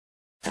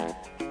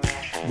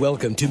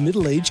Welcome to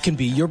Middle Age Can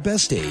Be Your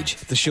Best Age,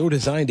 the show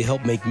designed to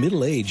help make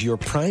middle age your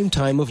prime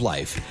time of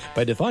life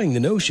by defying the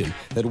notion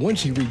that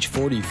once you reach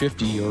 40,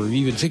 50, or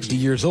even 60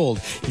 years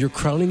old, your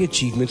crowning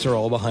achievements are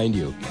all behind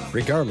you.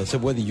 Regardless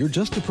of whether you're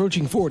just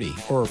approaching 40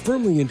 or are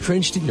firmly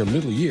entrenched in your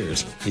middle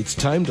years, it's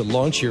time to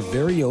launch your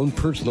very own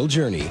personal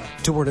journey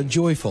toward a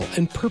joyful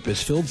and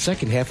purpose-filled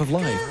second half of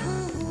life.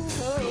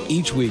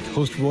 Each week,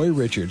 host Roy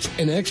Richards,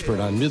 an expert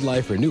on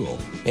midlife renewal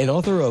and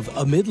author of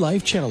A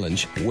Midlife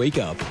Challenge, Wake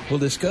Up, will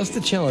discuss the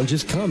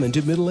challenges common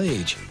to middle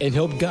age and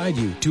help guide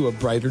you to a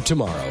brighter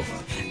tomorrow.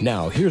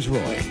 Now, here's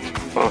Roy.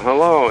 Well,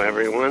 hello,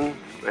 everyone.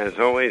 As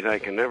always, I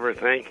can never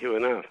thank you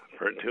enough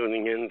for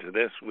tuning in to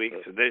this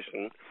week's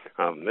edition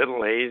of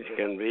Middle Age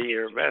Can Be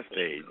Your Best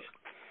Age.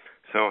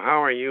 So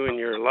how are you and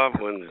your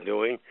loved ones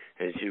doing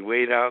as you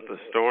wait out the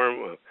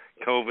storm of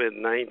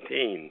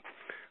COVID-19?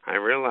 I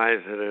realize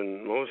that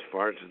in most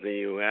parts of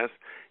the U.S.,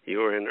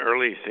 you are in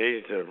early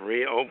stages of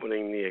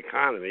reopening the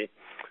economy,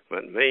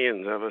 but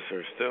millions of us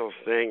are still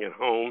staying at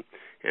home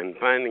and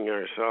finding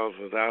ourselves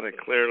without a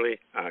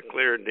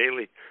clear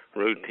daily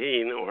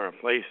routine or a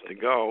place to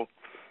go.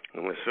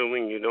 I'm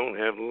assuming you don't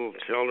have little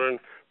children,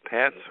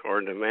 pets,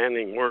 or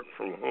demanding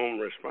work-from-home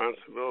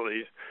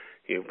responsibilities.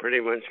 You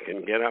pretty much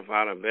can get up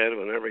out of bed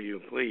whenever you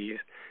please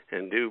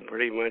and do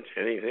pretty much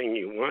anything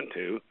you want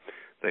to.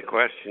 The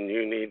question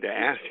you need to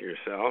ask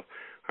yourself,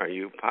 are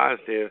you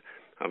positive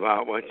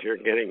about what you're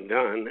getting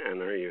done, and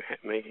are you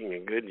making a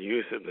good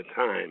use of the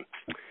time?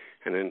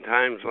 And in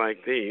times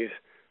like these,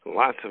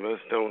 lots of us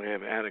don't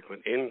have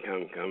adequate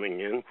income coming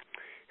in,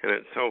 and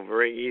it's so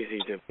very easy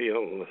to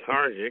feel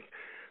lethargic,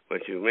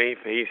 but you may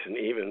face an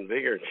even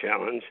bigger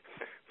challenge.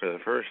 For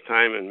the first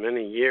time in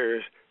many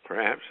years,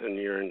 perhaps in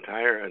your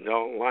entire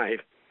adult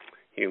life,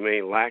 you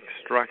may lack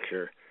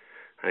structure.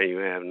 You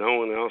have no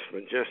one else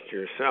but just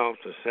yourself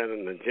to set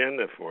an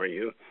agenda for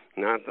you,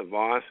 not the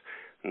boss,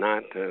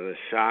 not the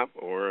shop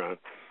or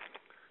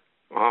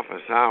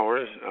office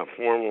hours, a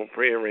formal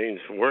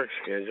prearranged work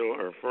schedule,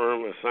 or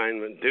firm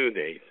assignment due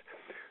dates.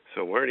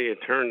 So where do you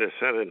turn to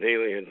set a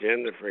daily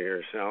agenda for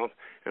yourself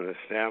and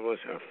establish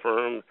a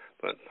firm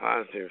but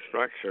positive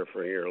structure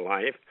for your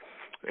life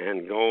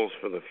and goals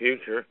for the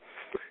future?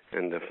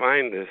 And to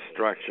find this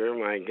structure,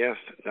 my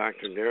guest,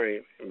 Dr.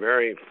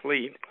 Barry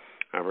Fleet,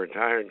 a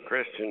retired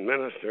Christian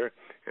minister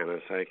and a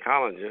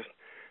psychologist,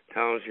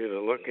 tells you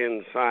to look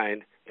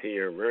inside to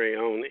your very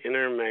own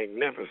inner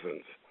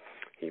magnificence.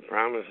 He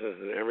promises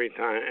that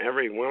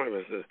every one of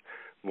us is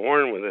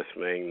born with this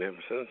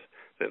magnificence,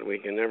 that we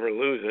can never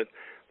lose it.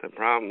 The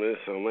problem is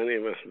so many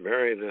of us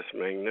bury this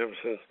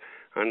magnificence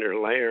under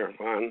layer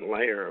upon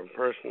layer of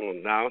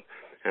personal doubt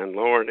and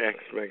lowered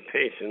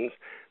expectations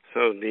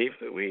so deep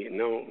that we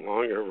no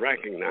longer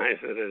recognize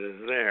that it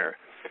is there.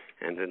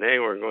 And today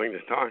we're going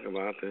to talk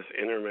about this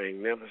inner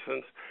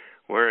magnificence,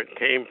 where it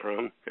came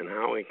from, and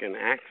how we can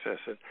access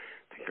it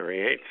to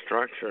create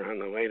structure on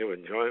the way to a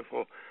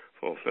joyful,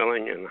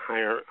 fulfilling, and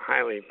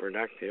highly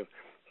productive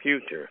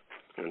future.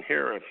 And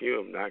here are a few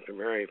of Dr.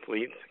 Barry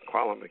Fleet's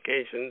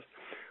qualifications.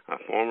 A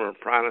former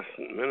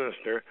Protestant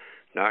minister,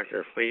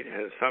 Dr. Fleet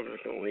has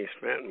subsequently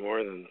spent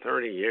more than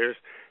 30 years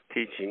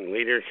teaching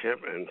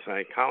leadership and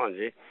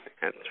psychology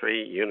at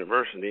 3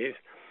 universities.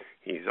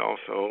 He's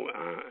also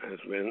has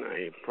been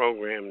a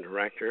program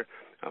director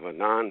of a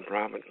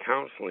nonprofit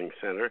counseling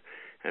center,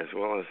 as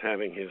well as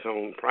having his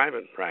own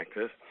private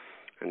practice.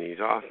 And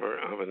he's author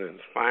of an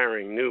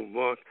inspiring new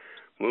book,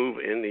 Move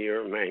Into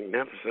Your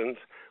Magnificence,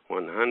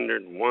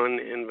 101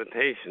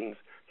 Invitations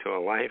to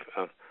a Life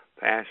of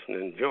Passion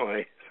and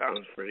Joy.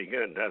 Sounds pretty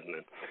good, doesn't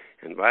it?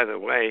 And by the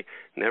way,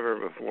 never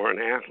before an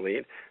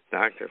athlete,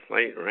 Dr.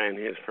 Fleet ran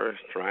his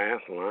first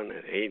triathlon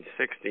at age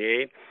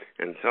 68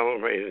 and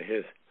celebrated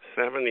his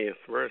 70th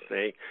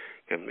birthday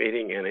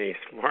competing in a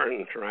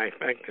Spartan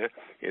trifecta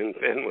in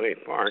Fenway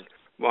Park,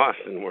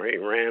 Boston, where he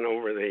ran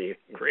over the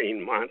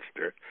Green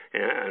Monster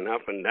and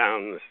up and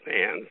down the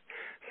stands.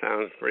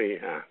 Sounds pretty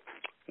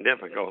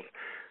difficult.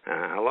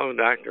 Hello,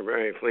 Dr.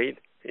 Barry Fleet.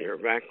 Your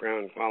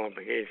background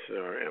qualifications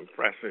are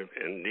impressive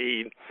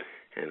indeed,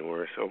 and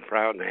we're so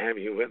proud to have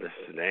you with us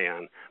today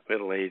on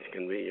Middle Age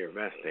Can Be Your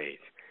Best Age.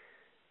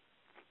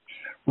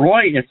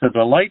 Roy, it's a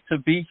delight to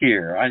be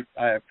here.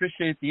 I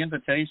appreciate the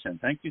invitation.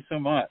 Thank you so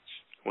much.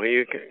 Well,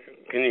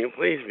 can you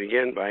please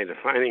begin by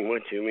defining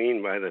what you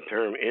mean by the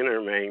term inner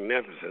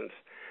magnificence?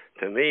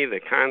 To me, the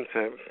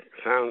concept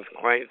sounds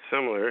quite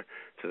similar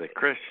to the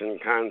Christian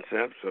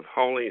concepts of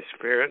Holy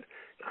Spirit,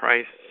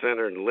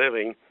 Christ-centered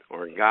living,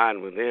 or God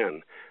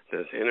within.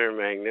 Does inner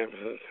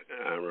magnificence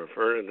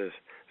refer to this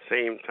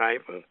same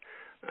type of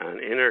an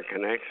inner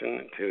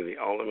connection to the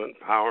ultimate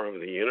power of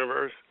the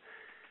universe?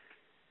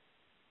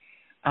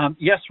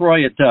 Yes, Roy,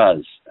 it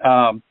does.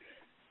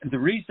 The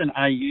reason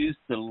I use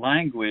the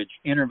language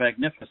inner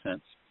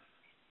magnificence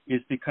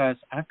is because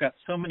I've got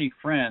so many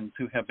friends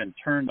who have been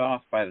turned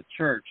off by the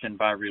church and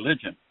by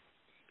religion.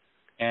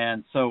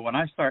 And so when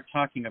I start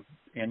talking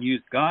and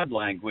use God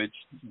language,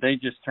 they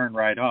just turn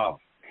right off.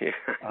 Yeah,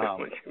 I know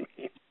what you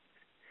mean.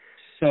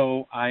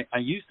 So I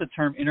use the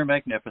term inner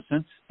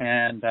magnificence,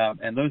 and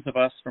those of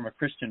us from a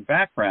Christian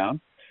background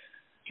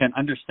can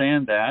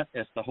understand that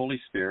as the Holy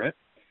Spirit,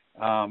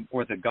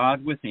 or the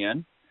God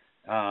within,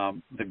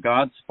 the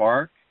God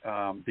spark,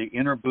 the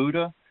inner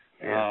Buddha.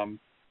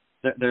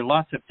 There are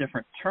lots of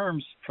different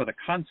terms for the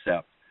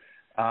concept,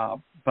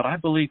 but I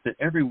believe that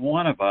every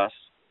one of us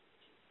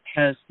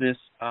has this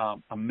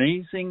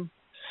amazing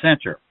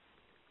center,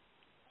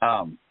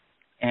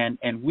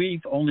 and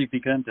we've only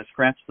begun to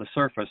scratch the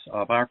surface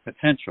of our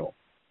potential.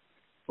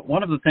 But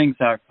one of the things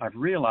I've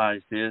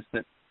realized is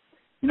that,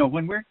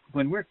 when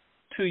we're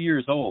 2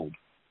 years old,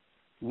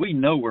 we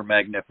know we're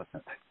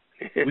magnificent.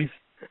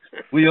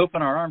 We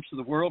open our arms to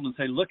the world and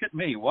say, "Look at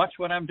me! Watch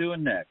what I'm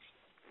doing next."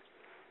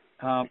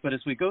 But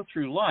as we go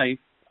through life,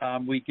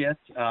 we get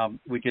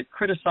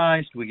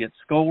criticized, we get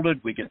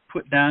scolded, we get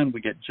put down,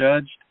 we get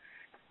judged,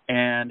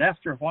 and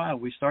after a while,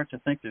 we start to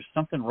think there's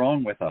something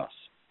wrong with us.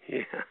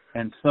 Yeah.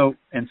 And so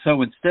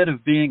instead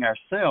of being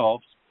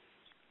ourselves,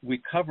 we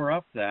cover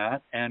up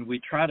that and we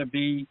try to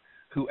be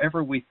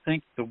whoever we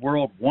think the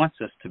world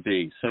wants us to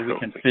be, so we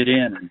can fit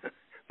in.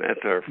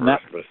 That's our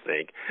first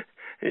mistake.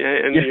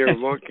 Yeah, in your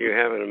book, you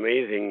have an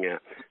amazing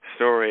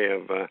story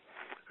of a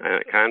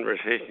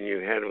conversation you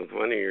had with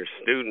one of your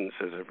students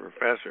as a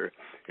professor,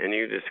 and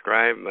you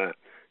describe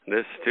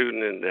this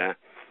student,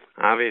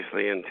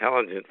 obviously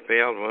intelligent,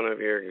 failed one of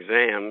your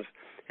exams,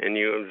 and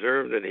you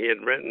observed that he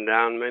had written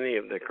down many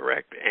of the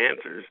correct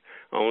answers,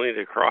 only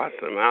to cross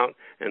them out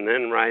and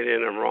then write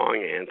in a wrong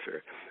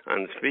answer.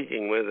 On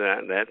speaking with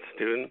that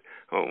student,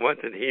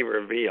 what did he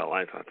reveal?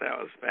 I thought that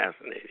was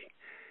fascinating.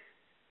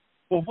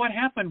 Well, what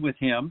happened with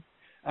him,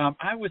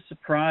 I was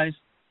surprised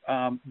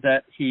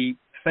that he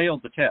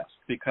failed the test,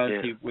 because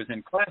he was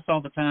in class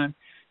all the time.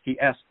 He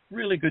asked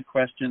really good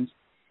questions,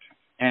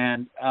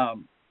 and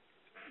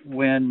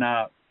when,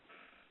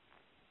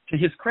 to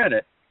his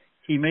credit,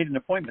 he made an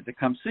appointment to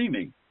come see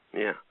me.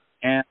 Yeah.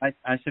 And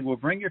I said, "Well,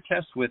 bring your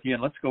test with you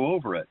and let's go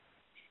over it."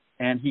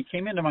 And he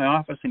came into my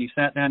office and he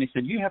sat down. He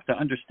said, "You have to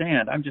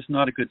understand, I'm just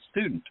not a good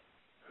student."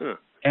 Huh.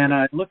 And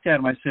I looked at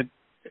him. I said,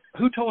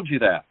 "Who told you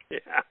that?" Yeah.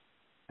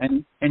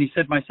 And he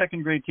said, "My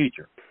second grade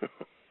teacher."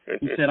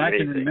 He said, "I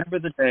can Amazing. remember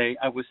the day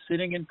I was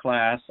sitting in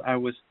class. I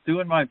was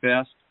doing my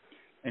best,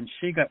 and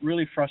she got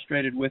really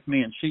frustrated with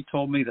me, and she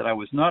told me that I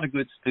was not a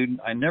good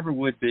student. I never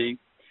would be,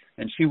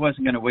 and she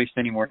wasn't going to waste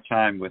any more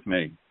time with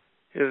me."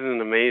 Isn't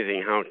it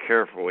amazing how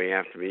careful we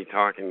have to be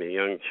talking to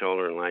young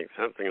children, like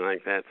something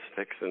like that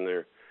sticks in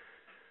their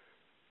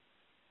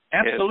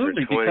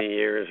Absolutely, head for 20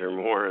 years or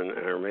more,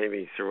 or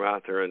maybe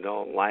throughout their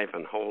adult life,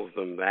 and holds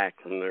them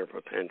back from their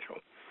potential.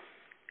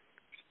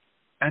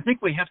 I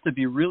think we have to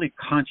be really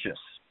conscious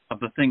of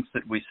the things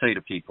that we say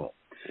to people.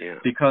 Yeah.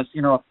 Because,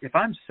 if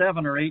I'm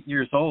 7 or 8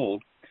 years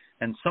old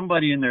and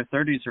somebody in their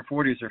 30s or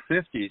 40s or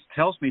 50s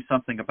tells me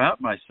something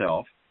about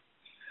myself,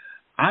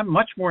 I'm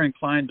much more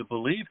inclined to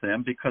believe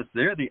them, because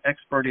they're the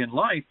expert in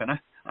life, and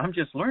I'm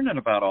just learning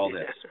about all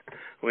this.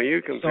 Well,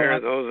 you compare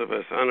those of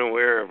us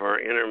unaware of our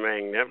inner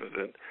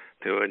magnificence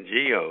to a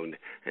geode,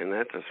 and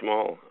that's a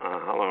small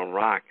hollow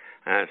rock.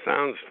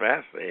 Sounds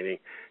fascinating.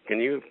 Can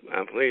you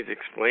please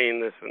explain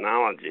this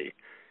analogy?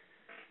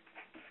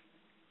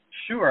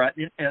 Sure.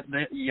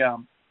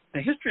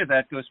 The history of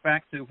that goes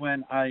back to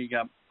when I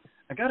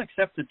got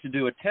accepted to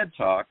do a TED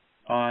Talk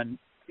on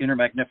inner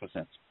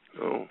magnificence.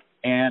 Oh.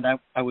 And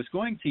I was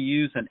going to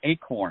use an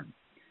acorn.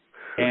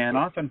 And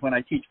often when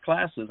I teach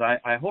classes,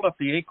 I hold up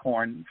the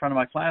acorn in front of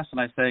my class and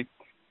I say,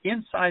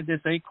 inside this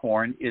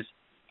acorn is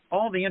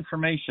all the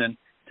information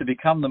to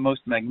become the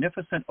most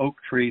magnificent oak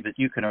tree that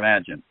you can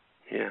imagine.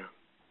 Yeah.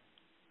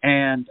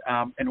 And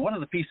one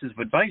of the pieces of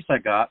advice I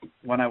got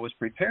when I was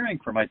preparing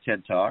for my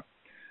TED Talk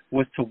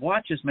was to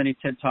watch as many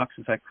TED Talks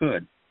as I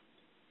could.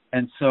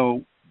 And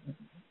so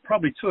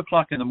probably 2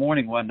 o'clock in the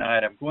morning one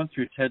night, I'm going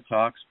through TED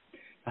Talks,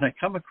 and I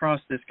come across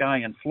this guy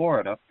in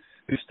Florida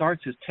who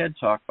starts his TED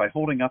Talk by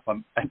holding up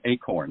an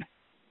acorn.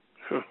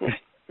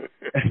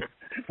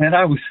 And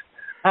I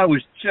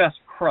was just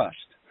crushed.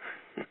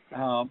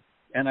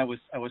 And I was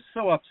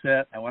so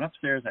upset. I went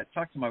upstairs, I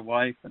talked to my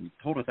wife and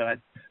told her that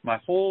my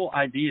whole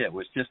idea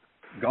was just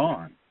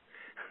gone.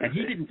 And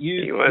he didn't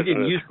use... He wasn't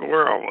a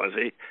squirrel, was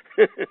he?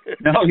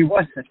 No, he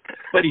wasn't.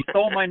 But he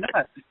stole my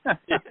nuts.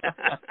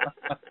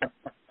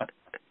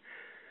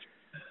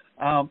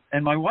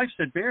 And my wife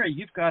said, "Barry,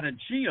 you've got a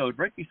geode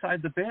right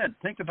beside the bed.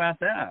 Think about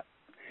that."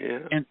 Yeah.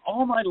 And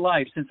all my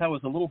life, since I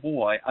was a little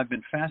boy, I've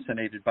been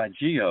fascinated by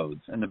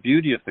geodes and the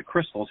beauty of the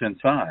crystals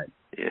inside.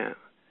 Yeah.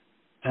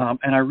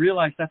 And I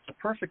realized that's a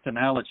perfect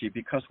analogy,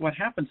 because what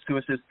happens to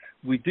us is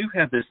we do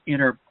have this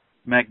inner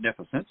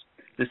magnificence,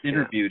 this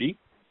inner beauty,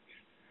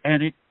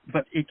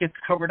 but it gets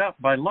covered up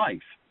by life.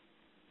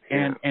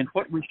 Yeah. And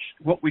what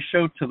we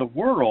show to the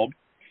world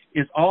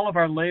is all of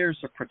our layers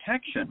of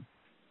protection.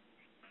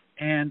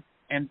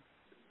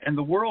 And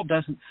the world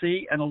doesn't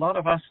see, and a lot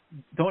of us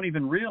don't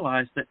even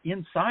realize that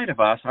inside of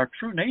us, our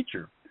true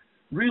nature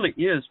really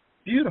is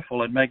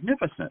beautiful and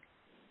magnificent.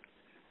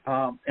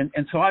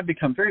 And so I've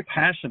become very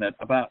passionate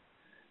about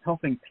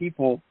helping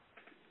people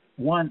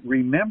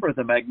remember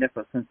the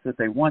magnificence that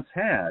they once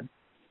had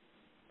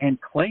and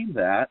claim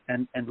that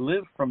and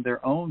live from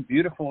their own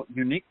beautiful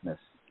uniqueness.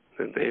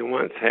 That they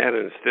once had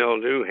and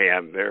still do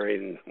have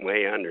buried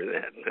way under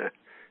that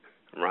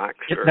rock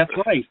surface. That's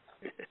right.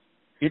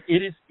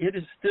 It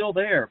is still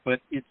there, but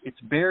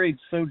it's buried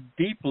so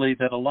deeply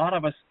that a lot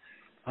of us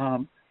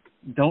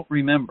don't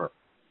remember.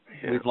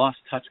 Yeah. We've lost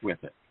touch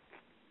with it.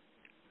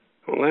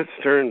 Well, let's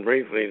turn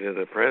briefly to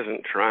the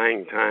present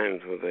trying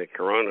times with the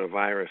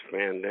coronavirus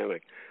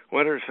pandemic.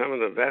 What are some of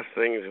the best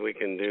things we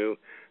can do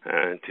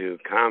to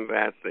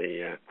combat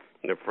the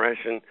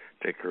depression,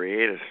 to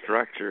create a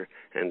structure,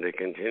 and to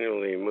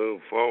continually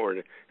move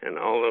forward and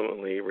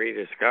ultimately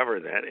rediscover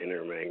that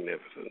inner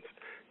magnificence?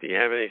 Do you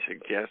have any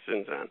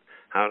suggestions on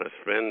how to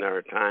spend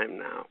our time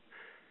now?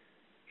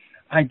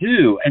 I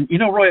do. And,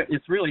 Roy,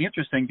 it's really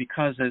interesting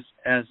because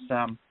as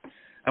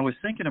I was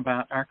thinking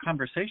about our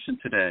conversation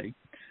today,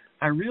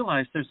 I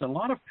realized there's a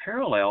lot of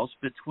parallels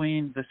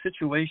between the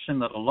situation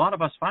that a lot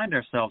of us find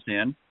ourselves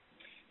in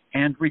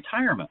and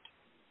retirement.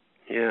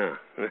 Yeah.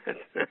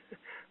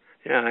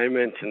 Yeah, I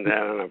mentioned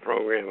that on a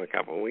program a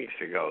couple of weeks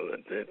ago, that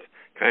it's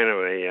kind of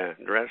a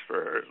dress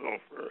rehearsal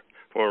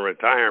for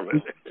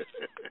retirement.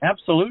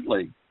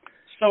 Absolutely.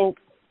 So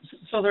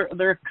there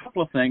are a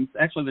couple of things.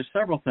 Actually, there's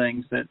several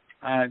things that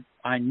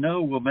I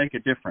know will make a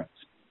difference.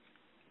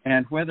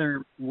 And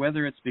whether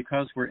it's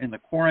because we're in the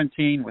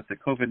quarantine with the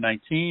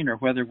COVID-19 or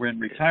whether we're in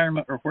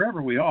retirement or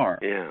wherever we are.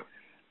 Yeah.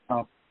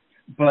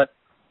 But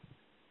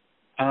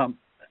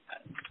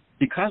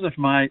because of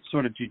my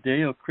sort of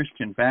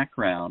Judeo-Christian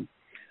background,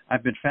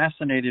 I've been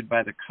fascinated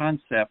by the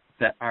concept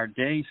that our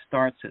day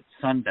starts at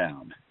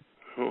sundown.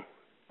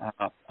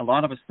 A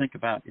lot of us think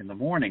about in the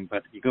morning,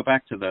 but you go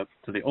back to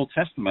the Old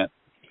Testament.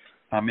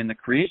 In the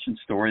creation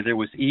story, there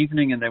was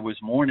evening and there was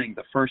morning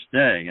the first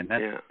day, and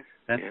that's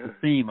the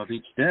theme of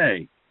each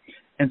day.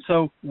 And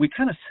so we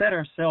kind of set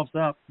ourselves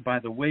up by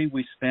the way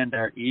we spend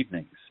our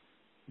evenings,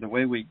 the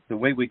way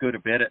we go to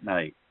bed at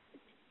night.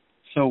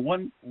 So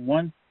one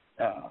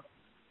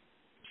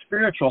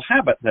spiritual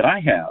habit that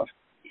I have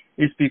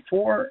is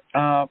before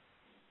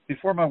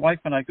my wife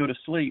and I go to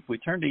sleep, we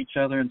turn to each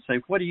other and say,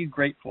 "What are you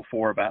grateful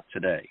for about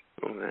today?"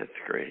 Oh, that's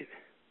great.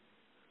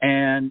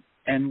 And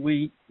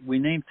we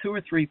name 2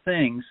 or 3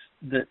 things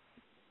that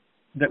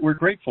we're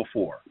grateful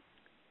for.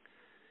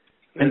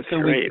 That's and so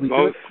great, we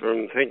both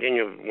from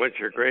thinking of what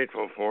you're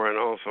grateful for and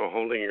also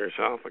holding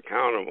yourself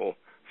accountable,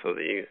 so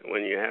that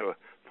when you have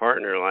a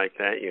partner like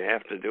that, you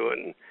have to do it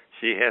and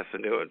she has to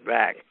do it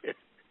back.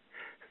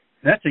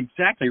 That's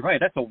exactly right.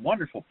 That's a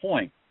wonderful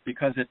point,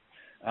 because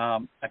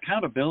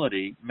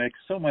accountability makes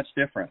so much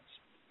difference.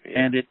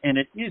 Yeah. And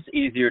it is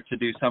easier to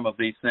do some of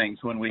these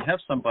things when we have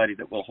somebody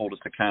that will hold us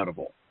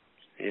accountable.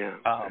 Yeah,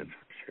 that's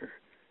for sure.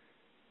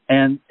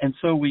 And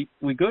so we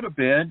go to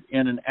bed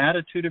in an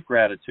attitude of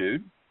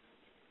gratitude.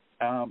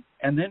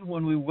 And then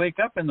when we wake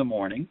up in the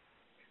morning,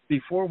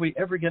 before we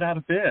ever get out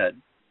of bed,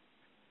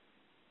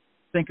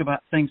 think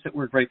about things that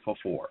we're grateful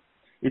for.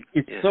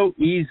 It's so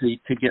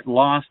easy to get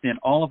lost in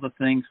all of the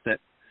things that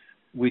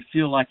we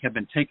feel like have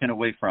been taken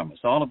away from us,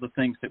 all of the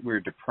things that we're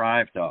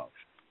deprived of.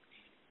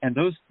 And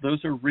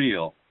those are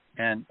real,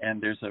 and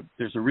there's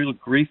a real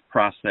grief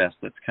process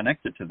that's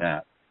connected to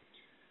that.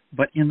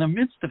 But in the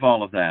midst of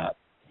all of that,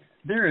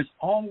 there is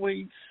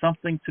always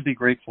something to be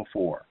grateful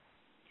for.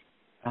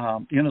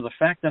 The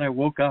fact that I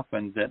woke up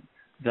and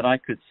that I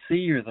could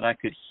see, or that I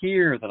could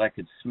hear, that I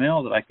could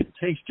smell, that I could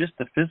taste, just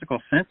the physical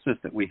senses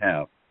that we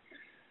have.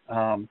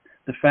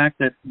 The fact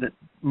that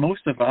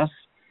most of us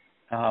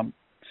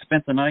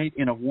spent the night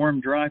in a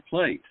warm, dry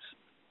place,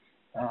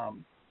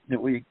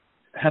 that we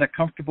had a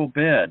comfortable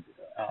bed.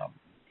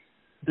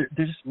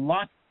 There's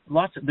lots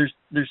of,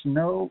 there's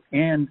no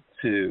end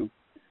to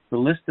the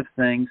list of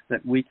things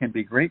that we can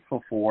be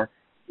grateful for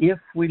if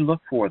we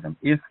look for them,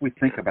 if we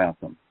think about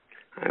them.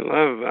 I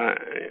love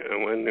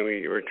when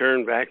we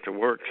return back to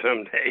work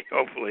someday,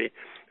 hopefully,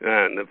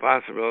 the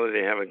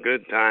possibility to have a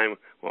good time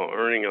while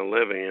earning a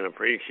living and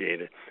appreciate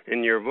it.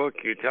 In your book,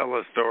 you tell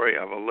a story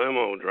of a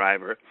limo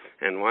driver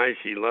and why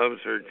she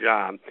loves her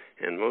job,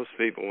 and most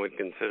people would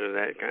consider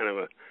that kind of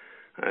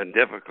a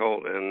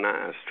difficult and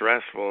not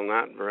stressful,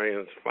 not very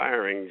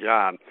inspiring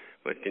job.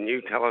 But can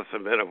you tell us a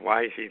bit of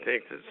why she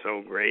thinks it's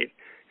so great?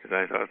 Because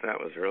I thought that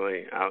was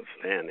really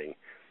outstanding.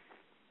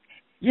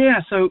 Yeah,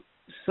 so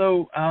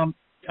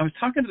I was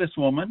talking to this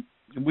woman.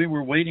 We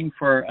were waiting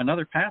for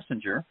another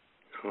passenger,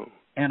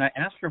 and I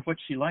asked her what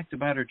she liked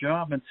about her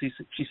job, and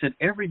she said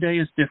every day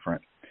is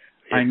different.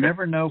 Yeah. I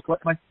never know what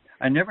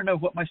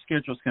my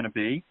schedule is going to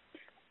be,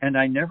 and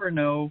I never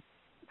know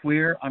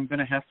where I'm going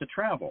to have to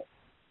travel.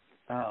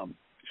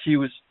 She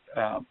was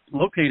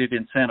located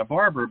in Santa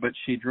Barbara, but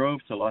she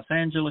drove to Los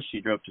Angeles, she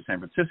drove to San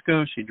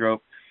Francisco, she drove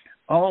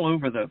all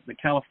over the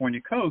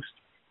California coast,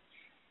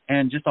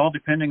 and just all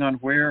depending on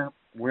where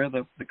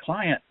the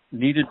client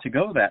needed to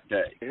go that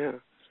day. Yeah.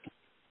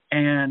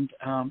 And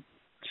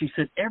she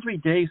said, every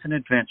day is an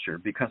adventure,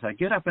 because I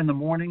get up in the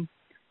morning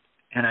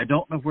and I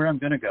don't know where I'm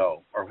going to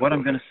go or what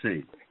I'm going to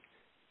see.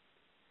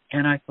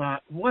 And I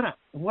thought, what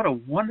a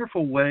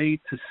wonderful way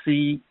to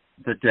see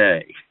the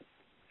day.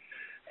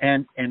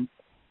 And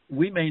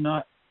we may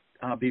not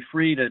be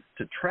free to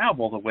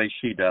travel the way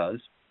she does,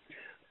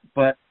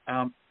 but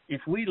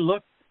if we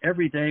looked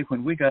every day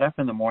when we got up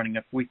in the morning,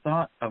 if we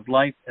thought of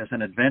life as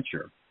an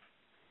adventure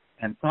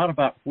and thought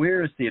about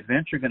where is the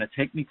adventure going to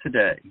take me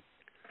today,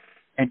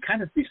 and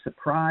kind of be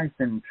surprised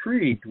and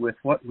intrigued with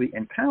what we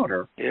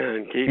encounter. Yeah,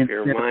 and keep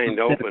your mind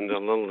open to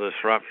little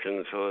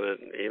disruptions so that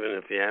even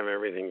if you have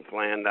everything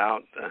planned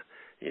out,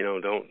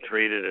 don't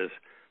treat it as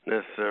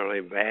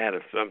necessarily bad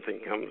if something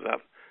comes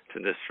up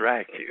to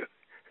distract you,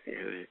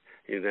 because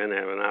you then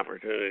have an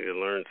opportunity to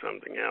learn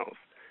something else.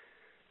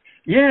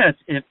 Yeah,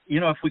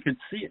 if we could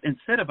see it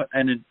instead of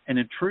an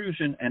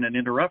intrusion and an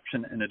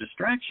interruption and a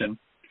distraction,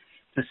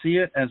 to see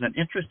it as an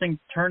interesting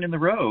turn in the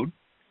road,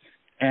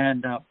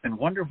 and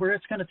wonder where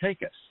it's going to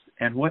take us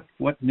and what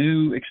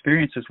new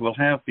experiences we'll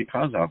have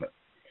because of it.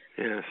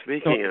 Yeah,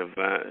 speaking of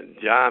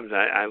jobs,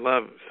 I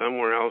love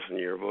somewhere else in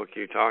your book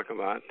you talk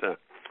about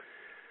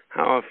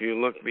how if you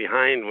look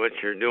behind what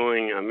you're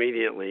doing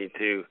immediately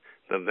to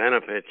the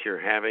benefits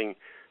you're having,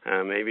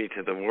 maybe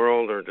to the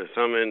world or to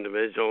some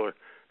individual or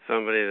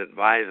somebody that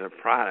buys a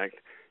product,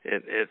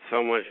 it's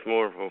so much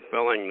more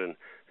fulfilling than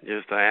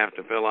just I have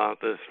to fill out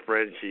this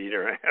spreadsheet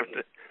or I have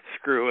to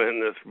screw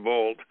in this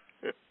bolt.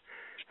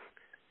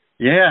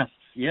 Yes.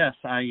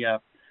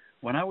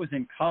 When I was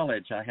in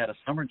college, I had a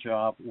summer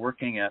job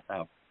working at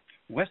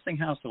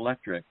Westinghouse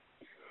Electric,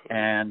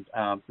 and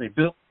they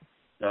built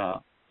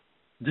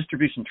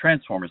distribution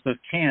transformers, those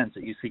cans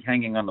that you see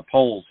hanging on the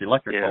poles, the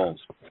electric poles.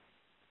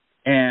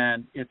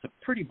 And it's a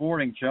pretty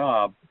boring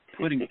job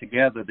putting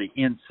together the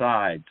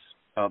insides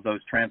of those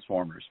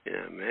transformers.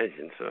 Yeah,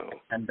 imagine so.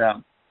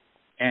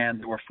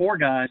 And there were 4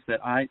 guys that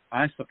I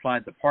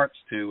supplied the parts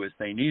to as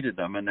they needed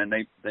them, and then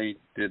they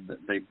did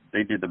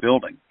the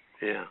building.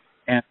 Yeah.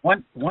 And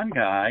one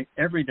guy,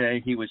 every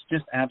day he was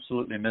just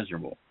absolutely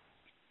miserable.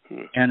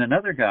 And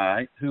another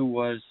guy who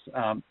was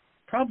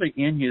probably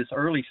in his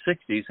early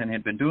 60s and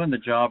had been doing the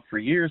job for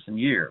years and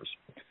years,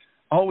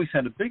 always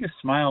had the biggest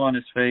smile on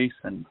his face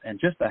and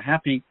just a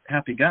happy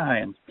guy.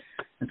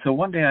 And so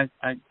one day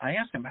I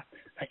asked him,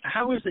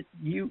 how is it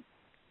you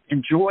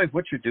enjoy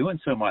what you're doing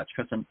so much?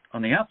 Because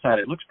on the outside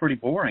it looks pretty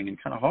boring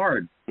and kind of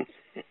hard.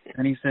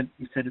 And he said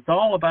it's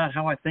all about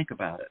how I think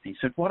about it. He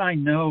said, what I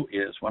know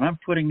is when I'm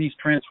putting these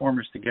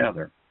transformers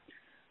together,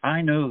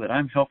 I know that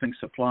I'm helping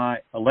supply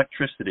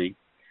electricity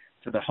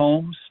to the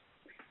homes,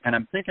 and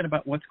I'm thinking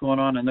about what's going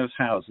on in those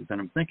houses, and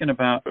I'm thinking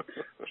about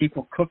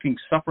people cooking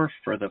supper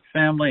for the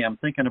family. I'm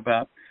thinking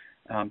about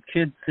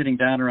kids sitting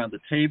down around the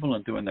table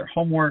and doing their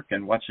homework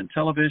and watching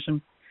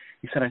television.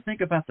 He said, I think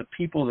about the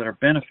people that are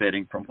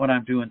benefiting from what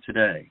I'm doing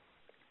today.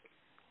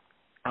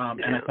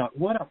 And I thought,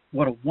 what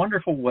a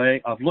wonderful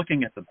way of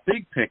looking at the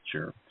big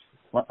picture.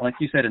 Like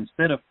you said,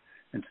 instead of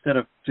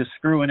just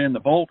screwing in the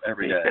bolt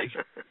every day,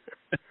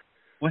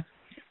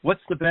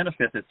 what's the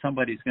benefit that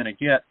somebody's going to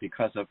get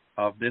because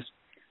of this,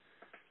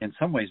 in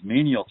some ways,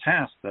 menial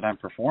task that I'm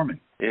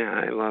performing?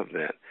 Yeah, I love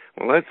that.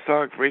 Well, let's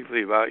talk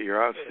briefly about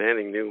your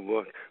outstanding new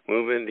book,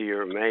 Move Into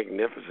Your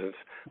Magnificence,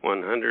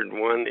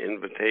 101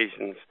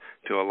 Invitations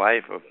to a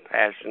Life of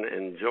Passion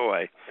and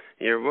Joy.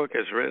 Your book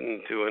is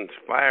written to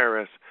inspire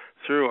us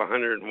through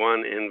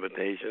 101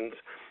 invitations.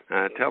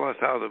 Tell us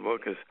how the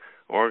book is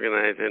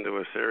organized into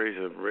a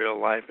series of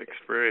real-life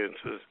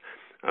experiences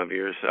of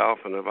yourself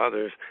and of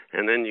others,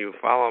 and then you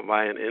follow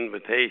by an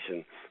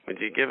invitation. Would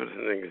you give us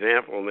an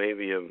example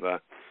maybe of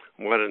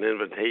what an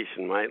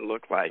invitation might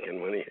look like in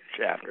one of your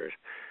chapters?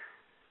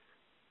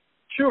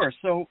 Sure.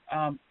 So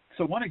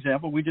one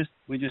example, we just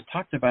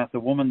talked about the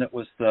woman that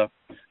was the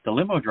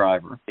limo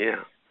driver.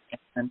 Yeah.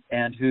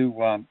 And who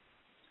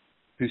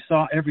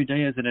saw every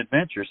day as an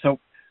adventure. So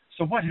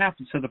what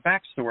happened? So the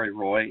backstory,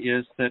 Roy,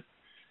 is that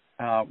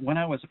when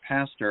I was a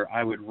pastor,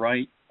 I would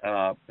write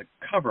the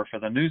cover for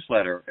the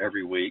newsletter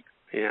every week.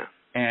 Yeah.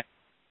 And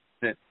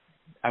that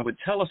I would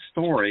tell a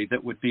story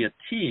that would be a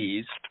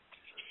tease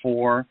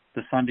for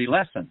the Sunday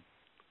lesson.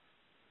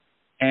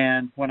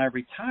 And when I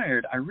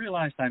retired, I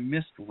realized I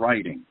missed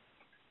writing.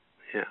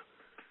 Yeah.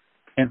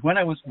 And when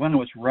I was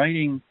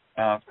writing,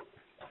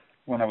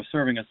 when I was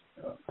serving as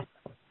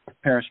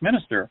parish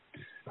minister,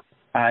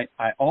 I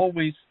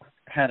always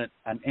had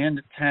an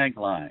end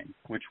tagline,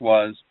 which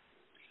was,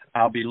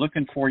 "I'll be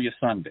looking for you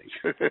Sunday."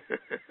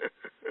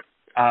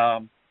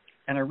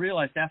 And I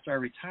realized after I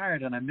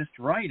retired and I missed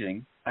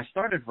writing, I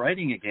started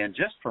writing again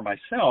just for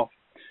myself,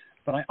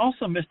 but I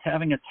also missed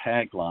having a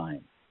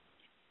tagline.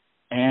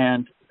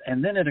 And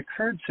then it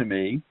occurred to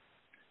me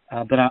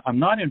that I'm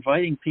not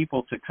inviting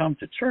people to come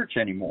to church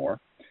anymore,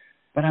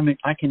 but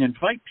I can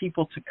invite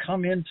people to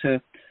come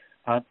into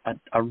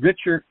a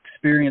richer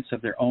experience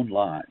of their own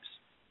lives.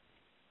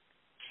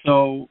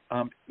 So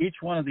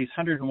each one of these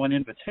 101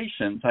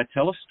 invitations, I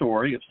tell a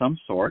story of some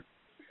sort,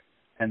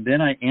 and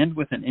then I end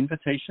with an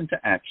invitation to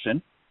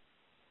action,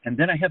 and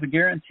then I have a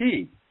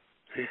guarantee.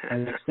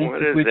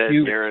 What is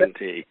that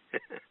guarantee?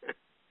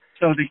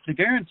 So the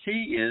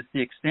guarantee is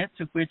the extent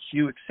to which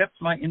you accept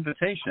my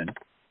invitation,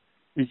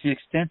 is the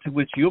extent to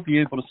which you'll be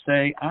able to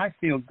say, I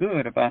feel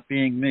good about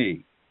being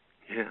me.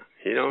 Yeah,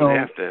 you don't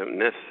have to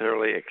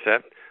necessarily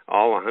accept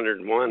all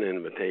 101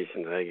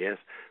 invitations, I guess.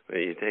 But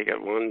you take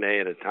it one day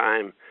at a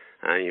time.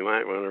 You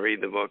might want to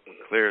read the book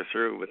clear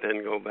through, but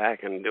then go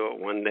back and do it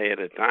one day at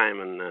a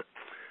time and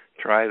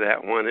try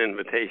that one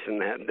invitation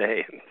that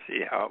day and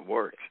see how it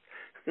works.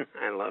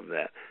 I love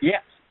that.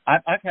 Yes.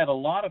 I've had a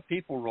lot of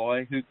people,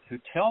 Roy, who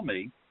tell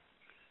me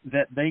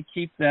that they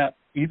keep that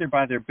either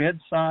by their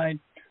bedside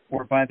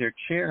or by their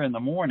chair in the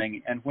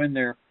morning, and when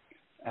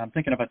I'm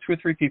thinking about 2 or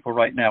 3 people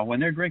right now, when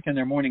they're drinking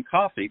their morning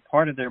coffee,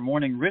 part of their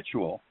morning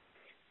ritual,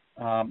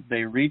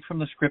 they read from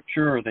the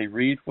scripture or they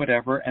read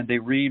whatever, and they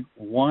read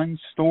one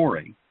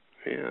story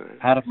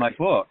out of my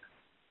book,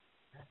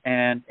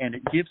 and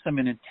it gives them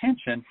an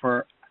intention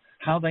for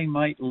how they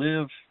might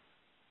live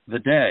the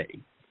day.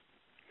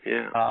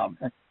 Yeah.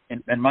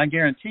 And my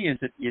guarantee is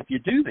that if you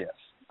do this,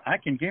 I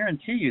can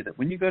guarantee you that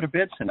when you go to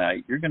bed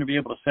tonight, you're going to be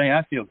able to say,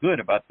 I feel good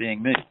about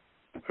being me.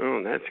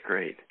 Oh, that's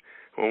great.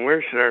 Well,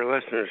 where should our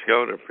listeners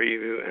go to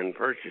preview and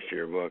purchase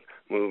your book,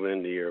 Move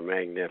Into Your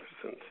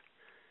Magnificence?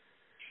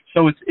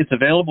 So it's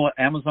available at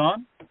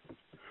Amazon.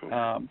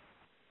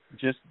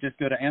 Just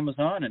go to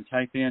Amazon and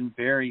type in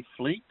Barry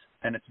Fleet,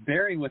 and it's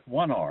Barry with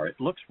 1 R.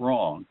 It looks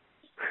wrong,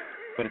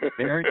 but it's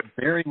Barry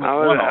with 1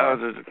 R. How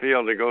does it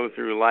feel to go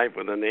through life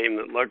with a name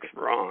that looks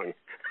wrong?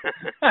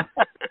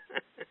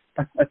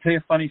 I'll tell you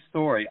a funny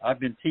story. I've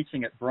been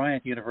teaching at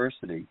Bryant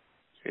University,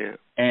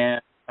 and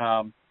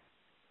I've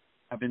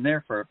been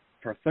there for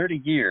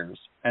 30 years,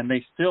 and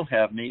they still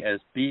have me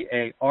as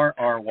Barry.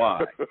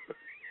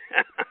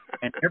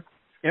 And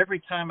every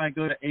time I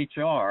go to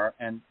HR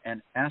and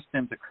ask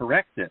them to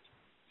correct it,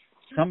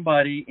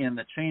 somebody in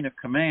the chain of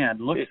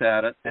command looks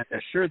at it and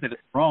they're sure that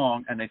it's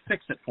wrong, and they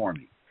fix it for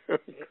me.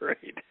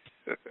 Great.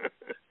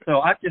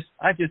 So I've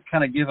just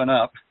kind of given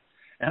up.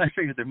 And I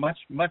figured there are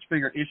much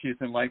bigger issues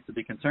in life to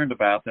be concerned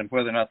about than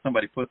whether or not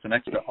somebody puts an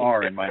extra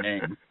R in my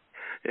name.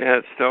 Yeah,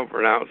 it's still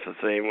pronounced the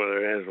same whether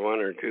it has 1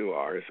 or 2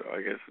 R's, so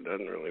I guess it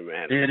doesn't really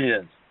matter. It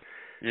is.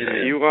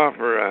 You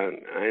offer,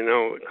 I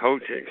know,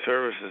 coaching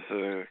services as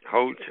a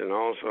coach and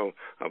also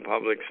a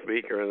public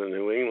speaker in the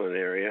New England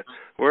area.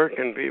 Where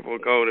can people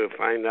go to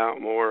find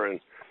out more and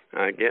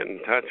get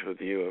in touch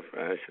with you if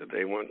should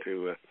they want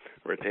to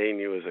retain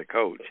you as a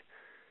coach?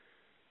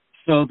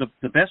 So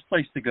the best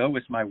place to go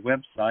is my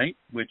website,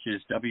 which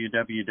is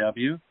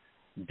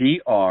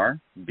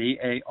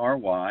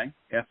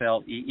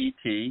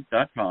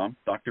www.drbarryfleet.com,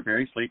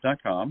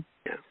 drbarryfleet.com.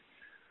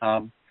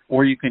 Yeah.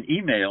 Or you can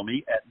email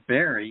me at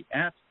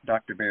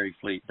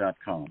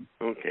barry@drbarryfleet.com.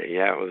 Okay,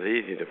 yeah, it was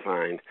easy to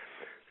find.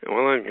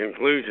 Well, in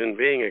conclusion,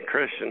 being a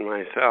Christian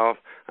myself,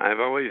 I've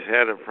always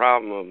had a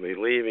problem of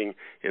believing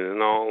in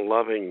an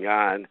all-loving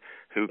God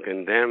who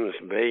condemns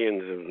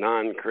billions of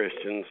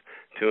non-Christians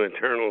to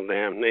eternal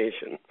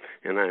damnation.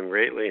 And I'm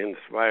greatly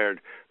inspired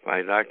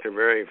by Dr.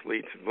 Barry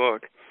Fleet's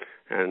book.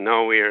 And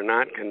no, we are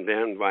not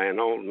condemned by an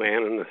old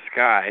man in the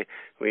sky.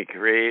 We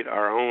create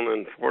our own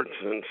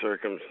unfortunate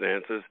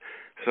circumstances.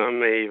 Some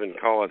may even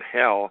call it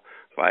hell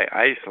by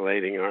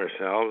isolating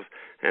ourselves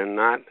and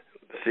not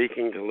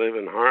seeking to live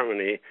in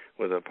harmony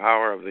with the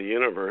power of the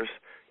universe.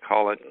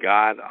 Call it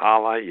God,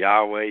 Allah,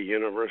 Yahweh,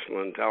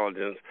 universal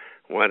intelligence,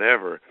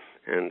 whatever.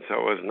 And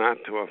so as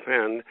not to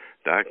offend,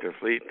 Dr.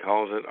 Fleet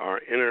calls it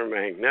our inner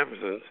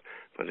magnificence,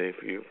 but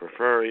if you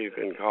prefer, you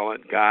can call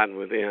it God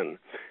within.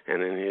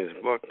 And in his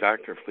book,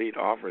 Dr. Fleet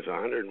offers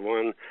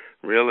 101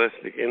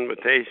 realistic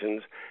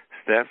invitations,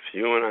 steps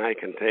you and I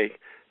can take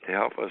to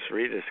help us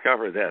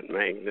rediscover that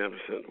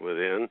magnificent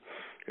within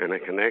and a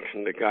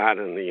connection to God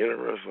and the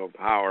universal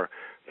power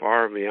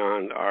far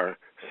beyond our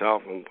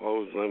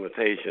self-imposed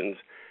limitations.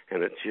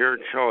 And it's your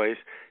choice.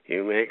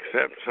 You may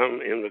accept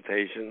some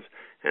invitations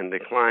and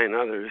decline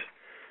others,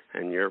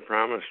 and your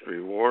promised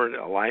reward,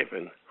 a life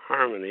in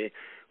harmony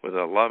with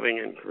a loving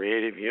and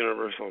creative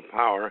universal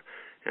power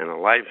and a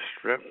life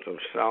stripped of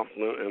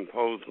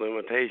self-imposed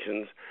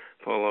limitations,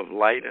 full of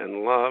light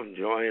and love,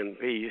 joy and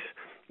peace,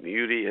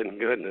 beauty and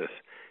goodness.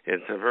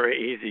 It's a very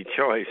easy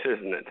choice,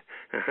 isn't it?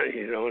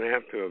 You don't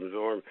have to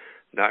absorb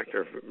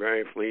Dr.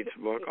 Barry Fleet's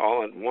book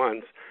all at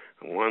once.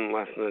 One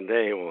lesson a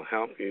day will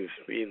help you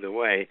speed the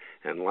way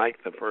and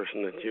like the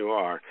person that you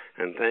are.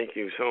 And thank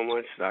you so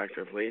much,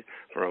 Dr. Fleet,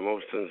 for a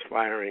most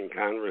inspiring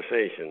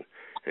conversation.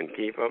 And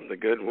keep up the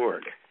good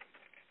work.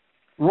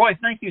 Roy,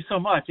 thank you so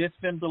much. It's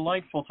been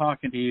delightful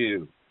talking to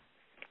you.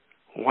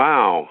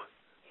 Wow.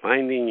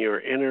 Finding your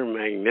inner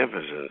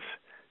magnificence.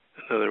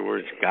 In other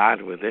words,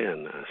 God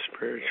within, a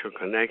spiritual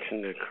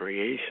connection to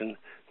creation,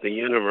 the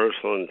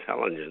universal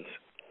intelligence.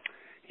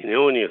 You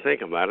know, when you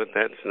think about it,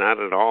 that's not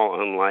at all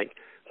unlike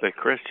the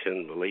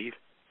Christian belief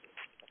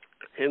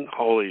in the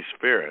Holy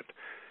Spirit.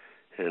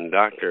 And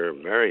Dr.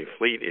 Barry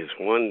Fleet is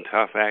one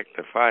tough act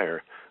to follow,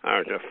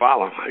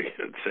 I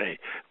should say,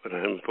 but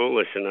I'm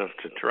foolish enough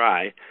to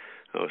try.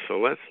 So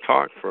let's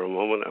talk for a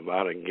moment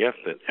about a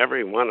gift that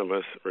every one of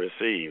us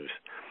receives.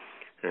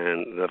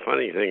 And the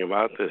funny thing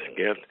about this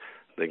gift,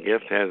 the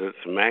gift has its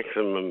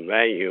maximum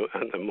value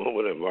at the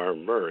moment of our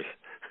birth.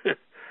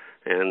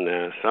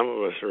 And some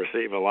of us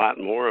receive a lot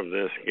more of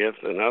this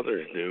gift than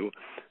others do,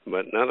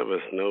 but none of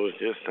us knows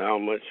just how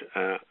much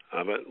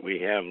of it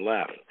we have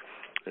left.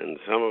 And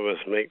some of us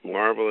make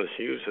marvelous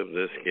use of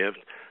this gift,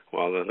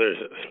 while others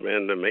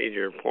spend a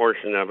major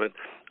portion of it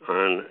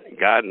on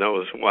God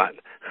knows what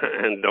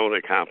and don't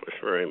accomplish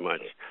very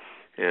much.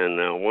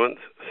 And once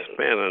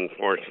spent,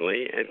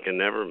 unfortunately, it can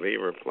never be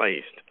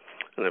replaced.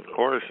 And of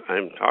course,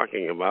 I'm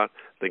talking about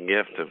the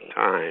gift of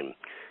time.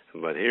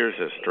 But here's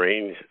a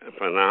strange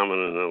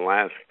phenomenon in the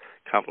last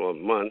couple of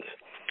months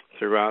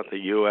throughout the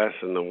U.S.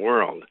 and the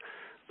world.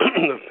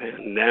 The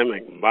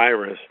pandemic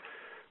virus,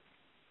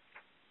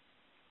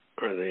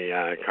 or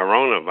the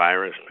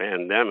coronavirus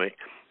pandemic,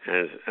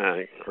 has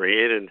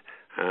created,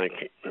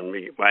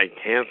 by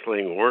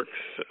canceling work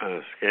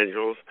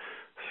schedules,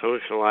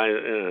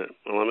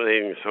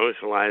 eliminating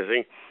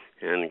socializing,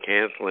 and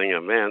canceling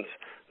events,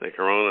 the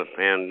corona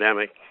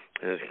pandemic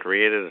has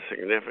created a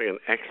significant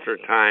extra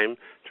time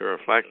to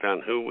reflect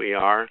on who we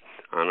are,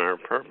 on our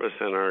purpose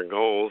and our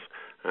goals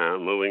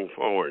moving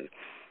forward.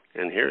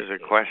 And here's a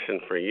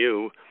question for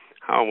you.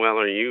 How well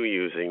are you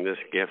using this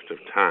gift of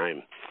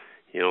time?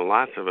 You know,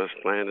 lots of us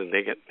plan to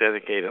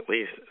dedicate at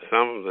least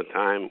some of the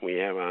time we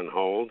have on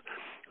hold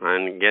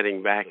on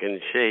getting back in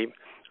shape,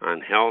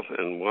 on health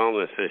and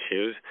wellness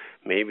issues,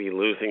 maybe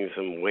losing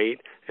some weight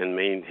and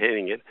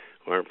maintaining it,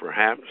 or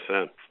perhaps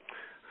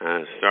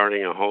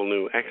starting a whole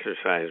new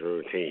exercise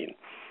routine.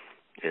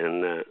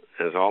 And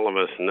as all of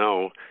us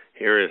know,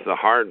 here is the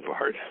hard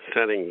part.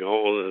 Setting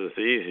goals is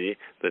easy.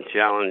 The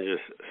challenge is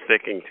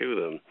sticking to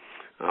them.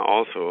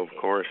 Also, of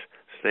course,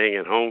 staying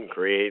at home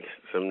creates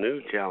some new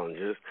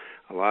challenges.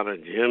 A lot of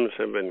gyms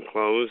have been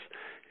closed,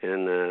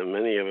 and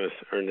many of us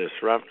are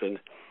disrupted,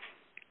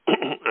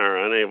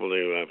 are unable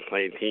to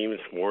play team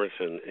sports,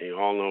 and you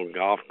all know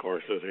golf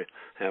courses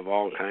have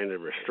all kinds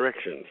of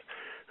restrictions.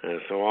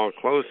 So I'll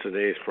close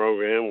today's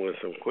program with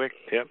some quick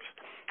tips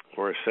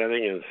for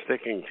setting and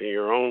sticking to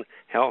your own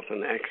health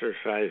and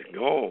exercise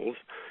goals.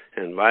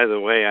 And by the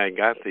way, I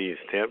got these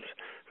tips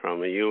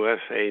from a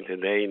USA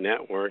Today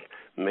Network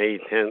May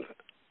 10th,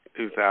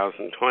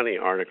 2020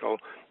 article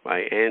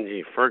by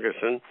Angie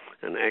Ferguson,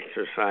 an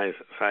exercise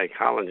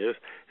psychologist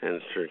and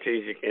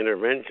strategic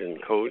intervention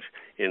coach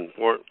in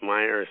Fort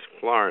Myers,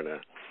 Florida.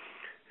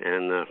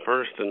 And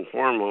first and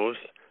foremost,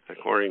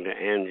 according to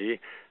Angie,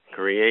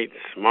 create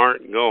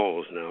SMART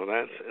goals. Now,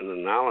 that's an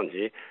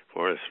analogy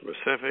for a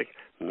specific,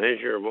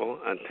 measurable,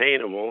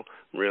 attainable,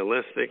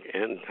 realistic,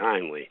 and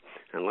timely.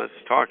 And let's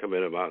talk a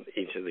bit about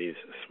each of these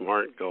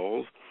SMART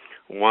goals.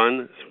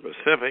 1,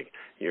 specific.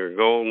 Your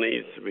goal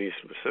needs to be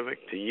specific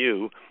to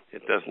you.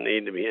 It doesn't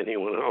need to be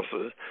anyone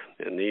else's.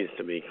 It needs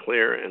to be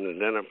clear and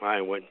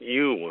identify what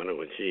you want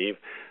to achieve,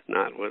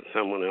 not what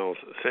someone else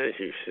says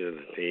you should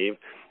achieve,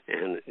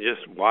 and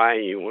just why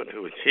you want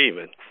to achieve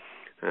it.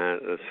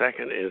 The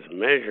second is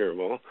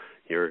measurable.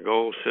 Your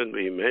goal should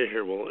be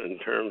measurable in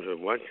terms of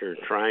what you're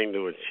trying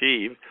to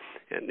achieve.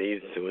 It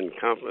needs to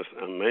encompass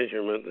a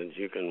measurement that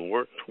you can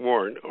work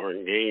toward or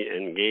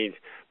engage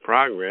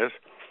progress,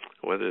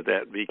 whether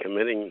that be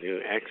committing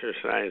to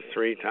exercise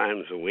 3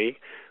 times a week,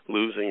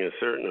 losing a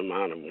certain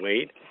amount of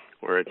weight,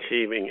 or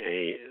achieving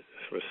a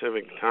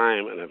specific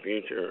time in a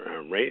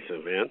future race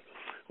event.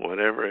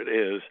 Whatever it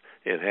is,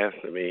 it has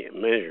to be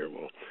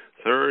measurable.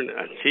 Third,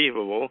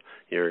 achievable.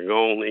 Your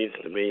goal needs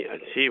to be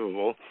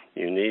achievable.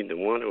 You need to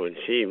want to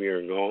achieve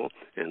your goal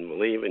and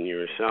believe in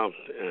yourself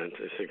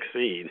to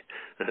succeed.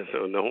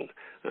 So don't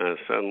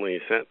suddenly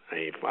set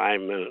a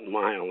 5-minute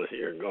mile as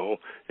your goal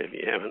if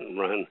you haven't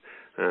run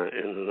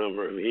in a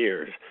number of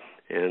years.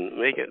 And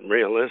make it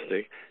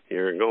realistic.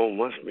 Your goal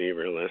must be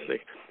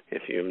realistic.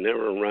 If you've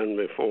never run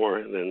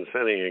before, then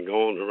setting a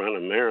goal to run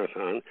a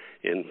marathon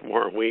in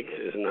 4 weeks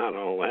is not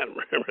all that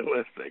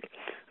realistic.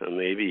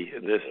 Maybe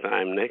this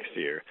time next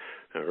year.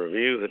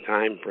 Review the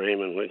time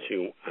frame in which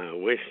you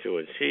wish to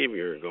achieve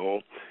your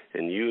goal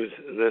and use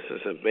this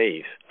as a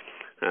base.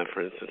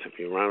 For instance, if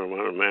you run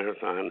a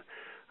marathon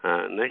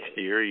next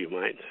year, you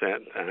might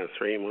set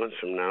 3 months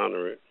from now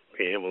to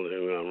be able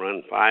to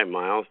run 5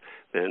 miles,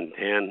 then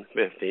 10,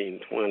 15,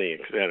 20,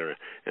 etc.,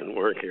 and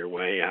work your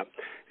way up.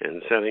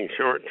 And setting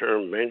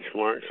short-term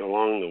benchmarks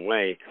along the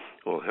way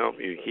will help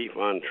you keep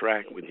on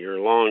track with your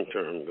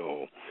long-term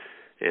goal.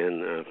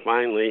 And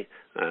finally,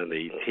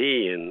 the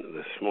T in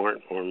the SMART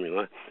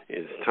formula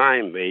is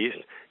time-based.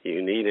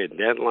 You need a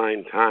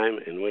deadline time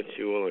in which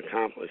you will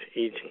accomplish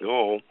each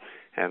goal.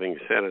 Having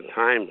set a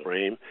time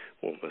frame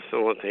will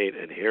facilitate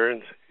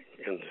adherence,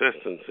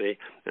 consistency,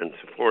 and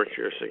support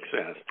your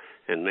success.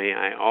 And may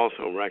I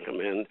also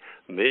recommend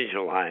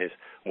visualize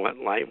what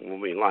life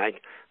will be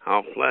like,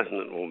 how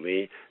pleasant it will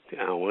be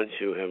once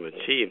you have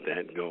achieved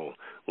that goal.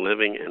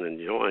 Living and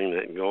enjoying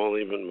that goal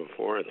even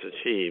before it's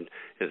achieved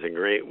is a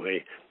great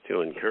way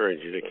to encourage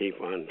you to keep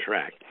on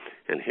track.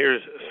 And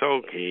here's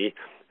so key.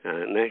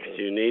 Next,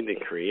 you need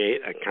to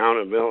create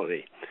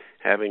accountability.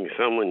 Having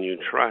someone you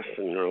trust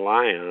and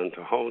rely on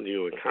to hold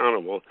you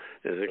accountable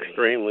is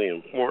extremely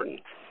important.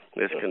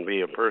 This can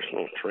be a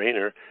personal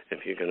trainer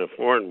if you can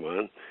afford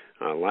one,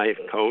 a life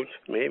coach,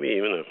 maybe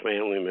even a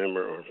family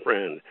member or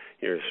friend.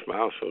 Your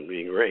spouse would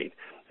be great,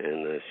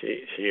 and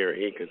she or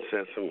he could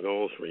set some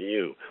goals for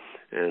you,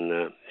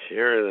 and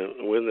share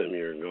with them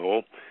your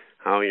goal,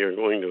 how you're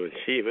going to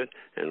achieve it,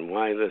 and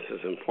why this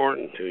is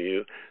important to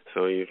you,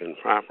 so you can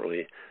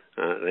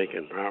they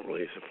can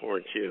properly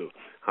support you.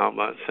 How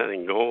about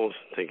setting goals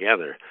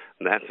together?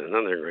 That's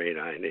another great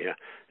idea.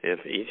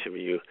 If each of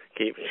you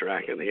keeps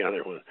track of the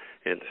other one,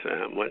 it's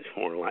much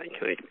more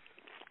likely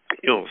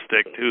you'll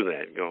stick to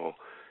that goal.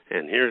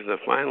 And here's the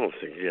final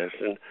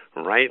suggestion: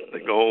 write the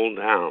goal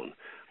down.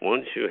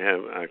 Once you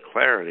have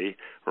clarity,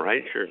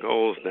 write your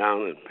goals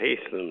down and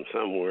paste them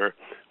somewhere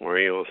where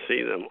you'll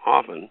see them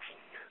often.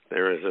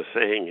 There is a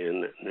saying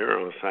in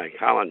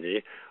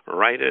neuropsychology: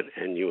 write it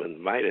and you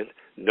invite it,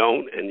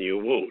 don't and you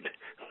won't.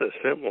 The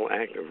simple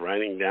act of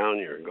writing down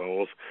your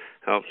goals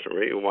helps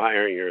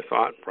rewire your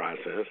thought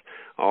process.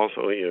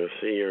 Also, you'll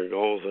see your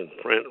goals in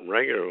print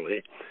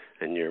regularly,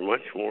 and you're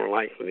much more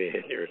likely to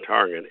hit your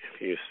target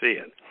if you see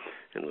it.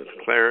 And with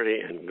clarity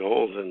and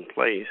goals in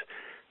place,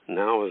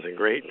 now is a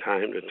great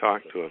time to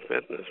talk to a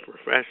fitness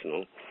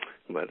professional,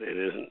 but it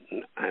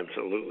isn't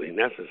absolutely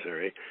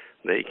necessary.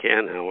 They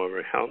can,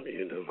 however, help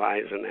you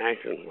devise an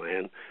action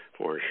plan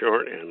for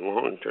short and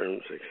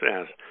long-term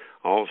success.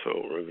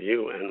 Also,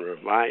 review and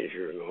revise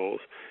your goals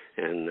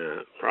and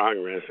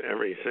progress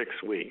every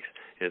 6 weeks.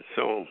 It's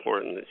so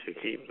important that you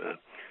keep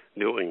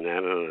doing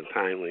that on a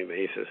timely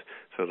basis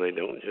so they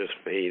don't just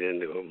fade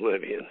into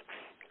oblivion.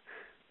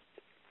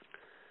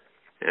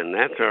 And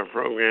that's our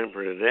program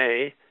for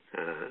today.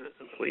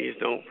 Please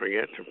don't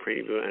forget to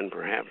preview and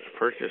perhaps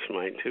purchase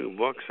my 2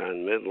 books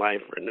on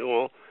midlife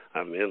renewal,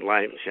 A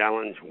Midlife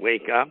Challenge,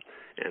 Wake Up,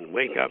 and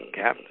Wake Up,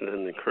 Captain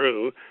and the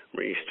Crew,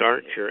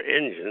 Restart Your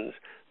Engines.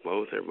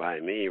 Both are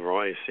by me,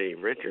 Roy C.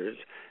 Richards,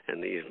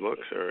 and these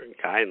books are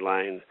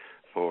guidelines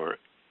for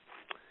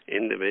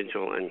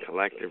individual and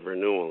collective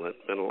renewal at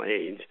middle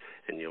age,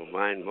 and you'll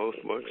find both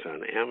books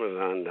on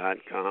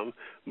Amazon.com,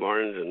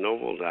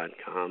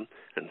 BarnesandNoble.com,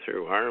 and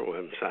through our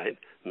website,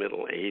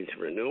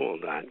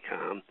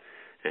 MiddleAgeRenewal.com.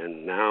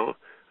 And now,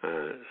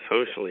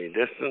 socially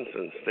distance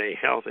and stay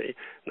healthy,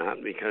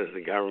 not because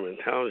the government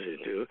tells you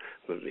to,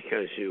 but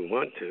because you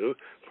want to,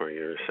 for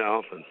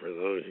yourself and for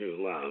those you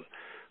love.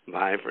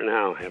 Bye for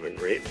now. Have a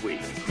great week.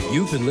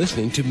 You've been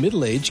listening to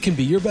Middle Age Can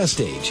Be Your Best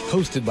Age,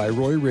 hosted by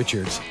Roy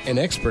Richards, an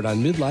expert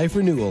on midlife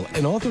renewal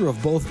and author of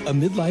both A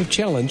Midlife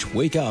Challenge,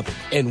 Wake Up,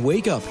 and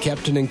Wake Up,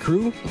 Captain and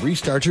Crew,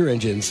 Restart Your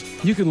Engines.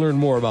 You can learn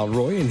more about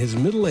Roy and his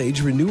middle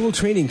age renewal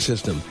training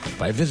system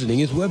by visiting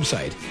his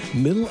website,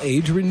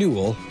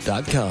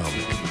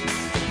 middleagerenewal.com.